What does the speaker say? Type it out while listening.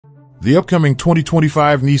The upcoming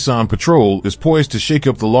 2025 Nissan Patrol is poised to shake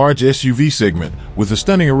up the large SUV segment with a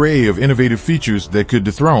stunning array of innovative features that could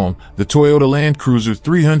dethrone the Toyota Land Cruiser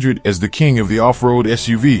 300 as the king of the off-road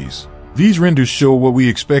SUVs. These renders show what we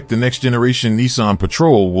expect the next-generation Nissan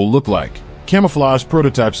Patrol will look like. Camouflage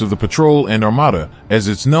prototypes of the Patrol and Armada, as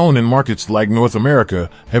it's known in markets like North America,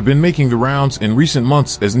 have been making the rounds in recent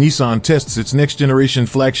months as Nissan tests its next-generation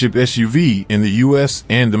flagship SUV in the US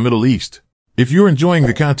and the Middle East. If you're enjoying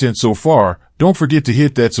the content so far, don't forget to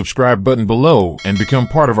hit that subscribe button below and become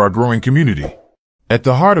part of our growing community. At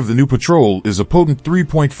the heart of the new Patrol is a potent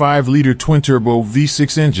 3.5-liter twin-turbo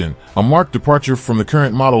V6 engine, a marked departure from the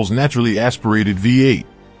current model's naturally aspirated V8.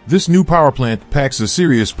 This new power plant packs a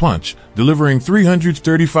serious punch, delivering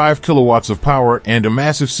 335 kilowatts of power and a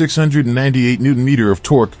massive 698 Nm of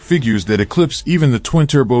torque, figures that eclipse even the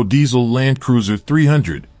twin-turbo diesel Land Cruiser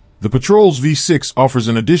 300. The Patrol's V6 offers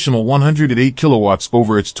an additional 108 kilowatts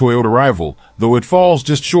over its Toyota rival, though it falls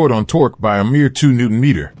just short on torque by a mere 2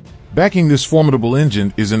 Nm. Backing this formidable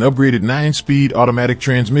engine is an upgraded 9-speed automatic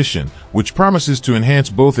transmission, which promises to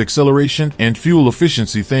enhance both acceleration and fuel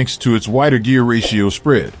efficiency thanks to its wider gear ratio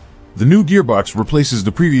spread. The new gearbox replaces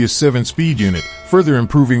the previous 7-speed unit, further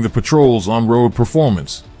improving the Patrol's on-road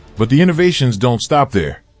performance. But the innovations don't stop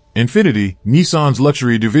there. Infiniti, Nissan's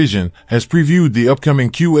luxury division, has previewed the upcoming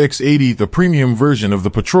QX80, the premium version of the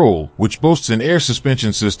Patrol, which boasts an air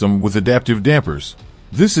suspension system with adaptive dampers.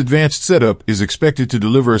 This advanced setup is expected to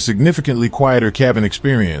deliver a significantly quieter cabin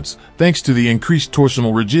experience, thanks to the increased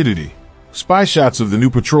torsional rigidity. Spy shots of the new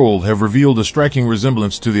Patrol have revealed a striking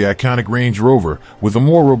resemblance to the iconic Range Rover, with a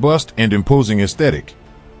more robust and imposing aesthetic.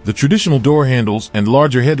 The traditional door handles and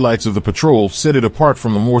larger headlights of the Patrol set it apart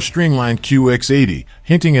from the more streamlined QX80,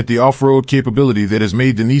 hinting at the off-road capability that has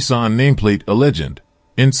made the Nissan nameplate a legend.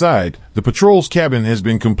 Inside, the Patrol's cabin has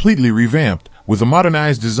been completely revamped, with a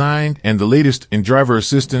modernized design and the latest in driver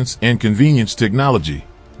assistance and convenience technology.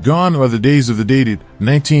 Gone are the days of the dated,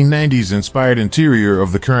 1990s-inspired interior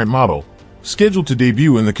of the current model. Scheduled to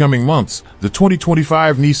debut in the coming months, the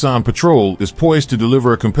 2025 Nissan Patrol is poised to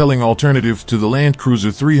deliver a compelling alternative to the Land Cruiser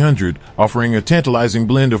 300, offering a tantalizing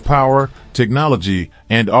blend of power, technology,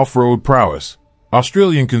 and off-road prowess.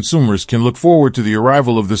 Australian consumers can look forward to the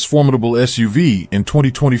arrival of this formidable SUV in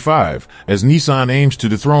 2025, as Nissan aims to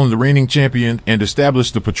dethrone the reigning champion and establish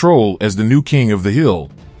the Patrol as the new king of the hill.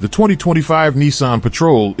 The 2025 Nissan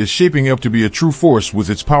Patrol is shaping up to be a true force with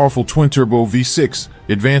its powerful twin-turbo V6,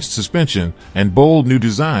 advanced suspension, and bold new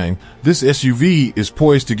design. This SUV is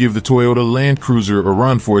poised to give the Toyota Land Cruiser a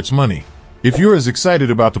run for its money. If you're as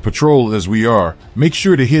excited about the Patrol as we are, make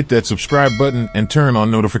sure to hit that subscribe button and turn on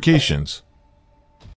notifications.